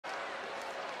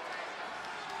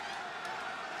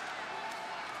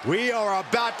We are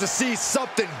about to see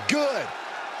something good.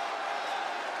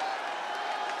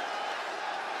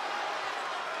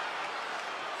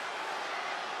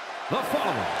 The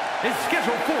following is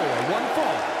scheduled for one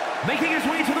fall, making his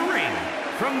way to the ring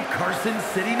from Carson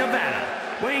City, Nevada,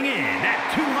 weighing in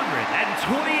at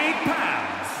 228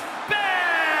 pounds,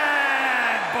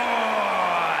 Bad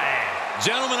Boy!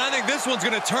 Gentlemen, I think this one's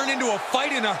going to turn into a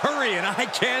fight in a hurry, and I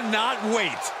cannot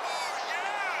wait.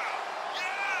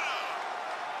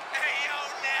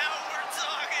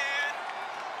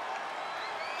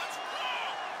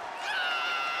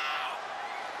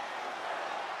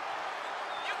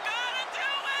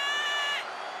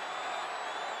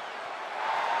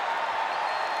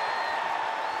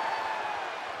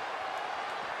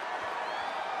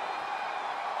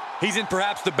 He's in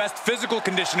perhaps the best physical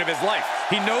condition of his life.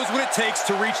 He knows what it takes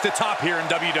to reach the top here in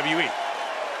WWE.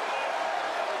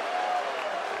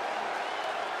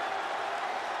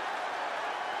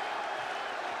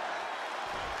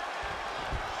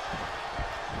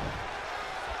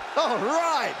 All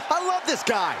right, I love this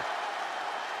guy.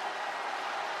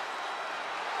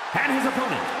 And his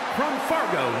opponent from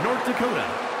Fargo, North Dakota,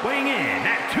 weighing in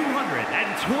at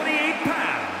 228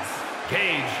 pounds,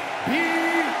 Cage BF.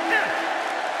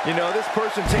 You know, this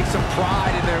person takes some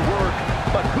pride in their work,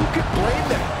 but who could blame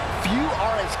them? Few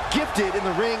are as gifted in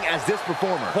the ring as this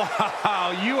performer. Wow,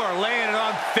 you are laying it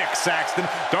on thick, Saxton.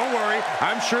 Don't worry,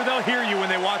 I'm sure they'll hear you when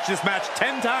they watch this match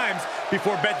 10 times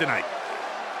before bed tonight.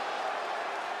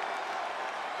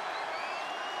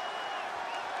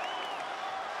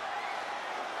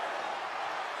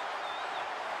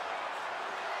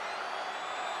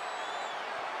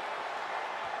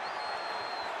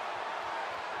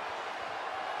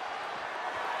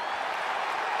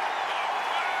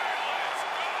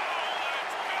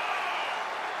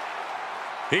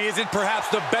 He is in perhaps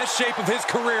the best shape of his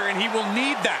career, and he will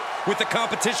need that with the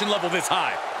competition level this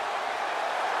high.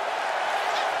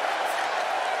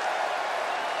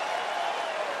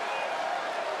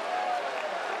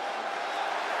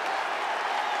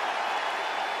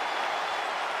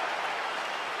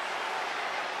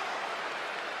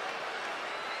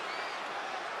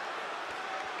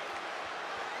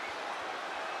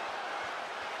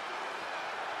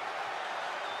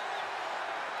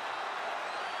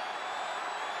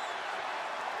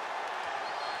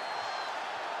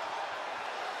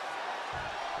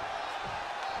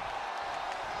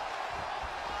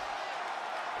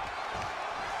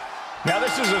 Now,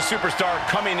 this is a superstar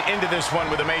coming into this one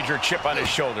with a major chip on his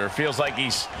shoulder. Feels like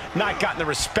he's not gotten the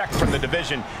respect from the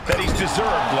division that he's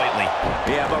deserved lately.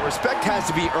 Yeah, but respect has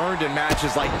to be earned in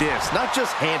matches like this, not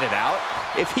just handed out.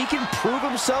 If he can prove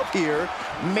himself here,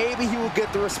 maybe he will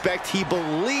get the respect he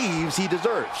believes he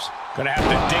deserves. Gonna have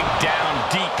to dig down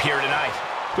deep here tonight.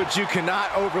 But you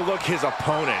cannot overlook his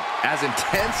opponent, as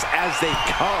intense as they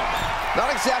come.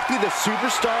 Not exactly the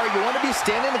superstar you want to be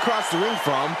standing across the ring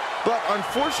from, but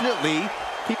unfortunately,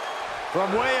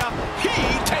 from way up, he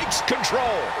takes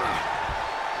control.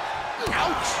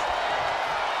 Ouch!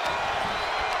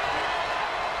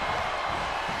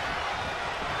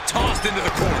 Tossed into the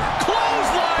corner.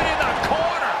 Clothesline in the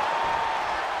corner.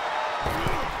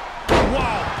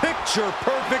 Wow,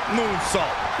 picture-perfect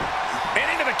moonsault.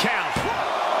 And into the count.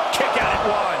 Kick out at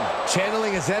one.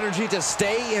 Channeling his energy to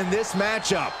stay in this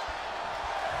matchup.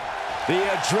 The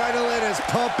adrenaline is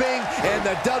pumping, and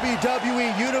the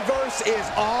WWE Universe is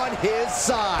on his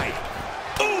side.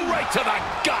 Ooh, right to the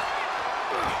gut.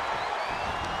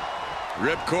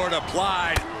 Ripcord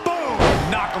applied. Boom!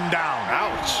 Knock him down.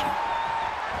 Ouch.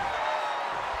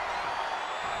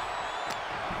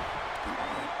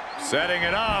 Setting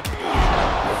it up.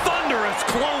 Thunderous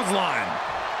clothesline.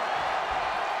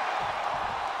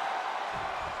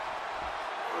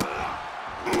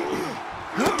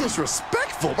 How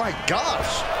disrespectful, my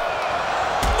gosh.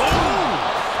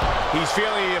 Ooh. He's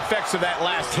feeling the effects of that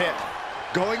last hit.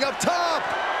 Going up top.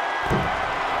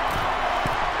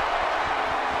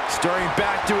 Stirring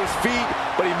back to his feet,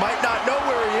 but he might not know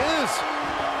where he is.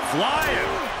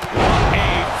 Flying.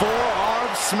 A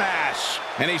forearm smash.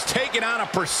 And he's taking on a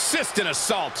persistent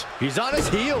assault. He's on his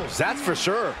heels, that's for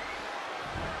sure.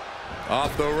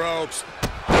 Off the ropes.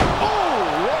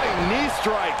 Oh, running knee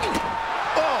strike.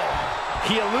 Oh,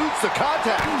 he eludes the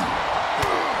contact.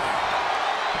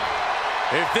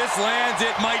 If this lands,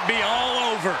 it might be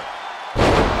all over.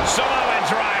 Samoan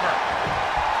driver.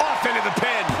 Off into the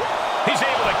pin. He's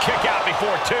able to kick out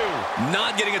before two.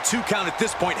 Not getting a 2 count at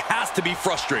this point has to be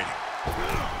frustrating.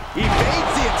 He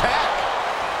evades the attack.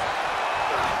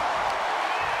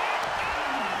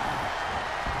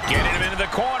 Getting him into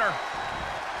the corner.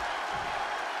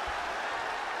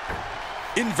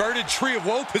 Inverted tree of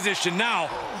woe position now.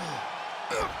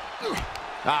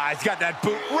 He's got that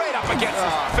boot right up against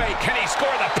his Fake. Can he score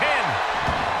the pin?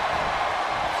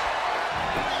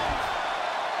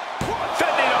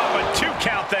 Fending off a 2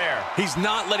 count there. He's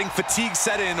not letting fatigue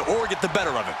set in or get the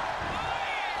better of it.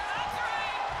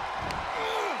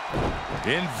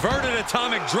 Inverted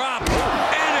atomic drop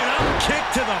and an up kick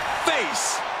to the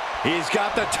face. He's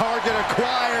got the target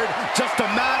acquired. Just a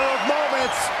matter of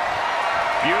moments.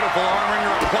 Beautiful arm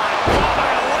wringer applied. Oh,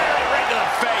 and a lariat right to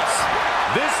the face.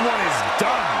 This one is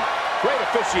done. Great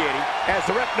officiating as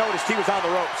the ref noticed he was on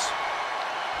the ropes.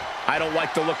 I don't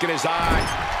like the look in his eye.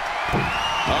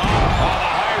 Oh, the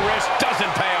high risk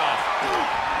doesn't pay off.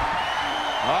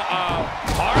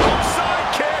 Harlem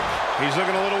side kick. He's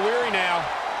looking a little weary now.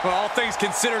 Well, all things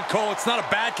considered, Cole, it's not a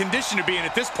bad condition to be in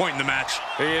at this point in the match.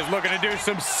 He is looking to do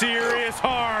some serious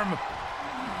harm.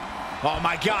 Oh,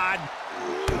 my God.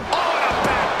 Oh, and a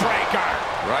backbreaker.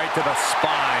 Right to the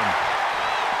spine.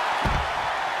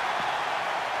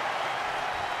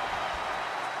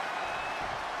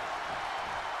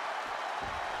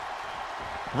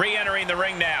 Re-entering the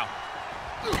ring now.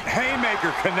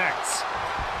 Haymaker connects.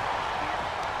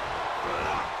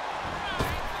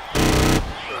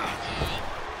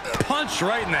 Punch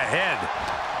right in the head.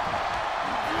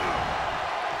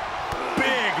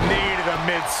 Big knee to the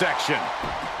midsection.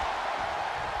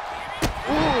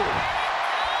 Ooh.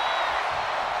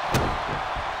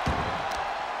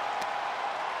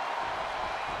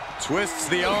 Twists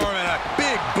the arm and a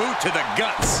big boot to the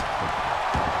guts.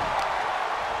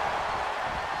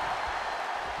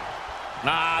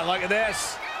 Look at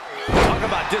this. Talk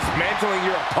about dismantling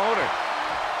your opponent.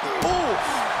 Ooh.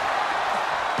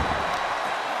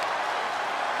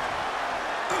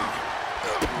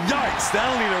 Yikes,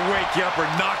 that'll either wake you up or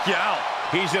knock you out.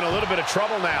 He's in a little bit of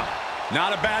trouble now.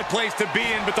 Not a bad place to be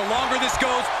in, but the longer this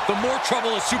goes, the more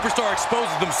trouble a superstar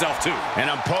exposes himself to. An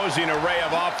imposing array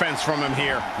of offense from him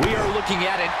here. We are looking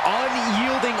at an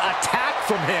unyielding attack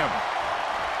from him.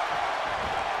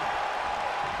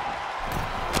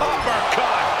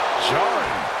 Uppercut.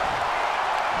 Jarring.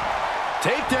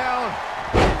 Takedown.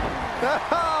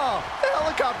 Oh,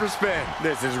 helicopter spin.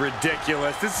 This is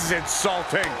ridiculous. This is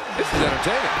insulting. This is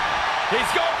entertaining.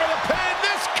 He's going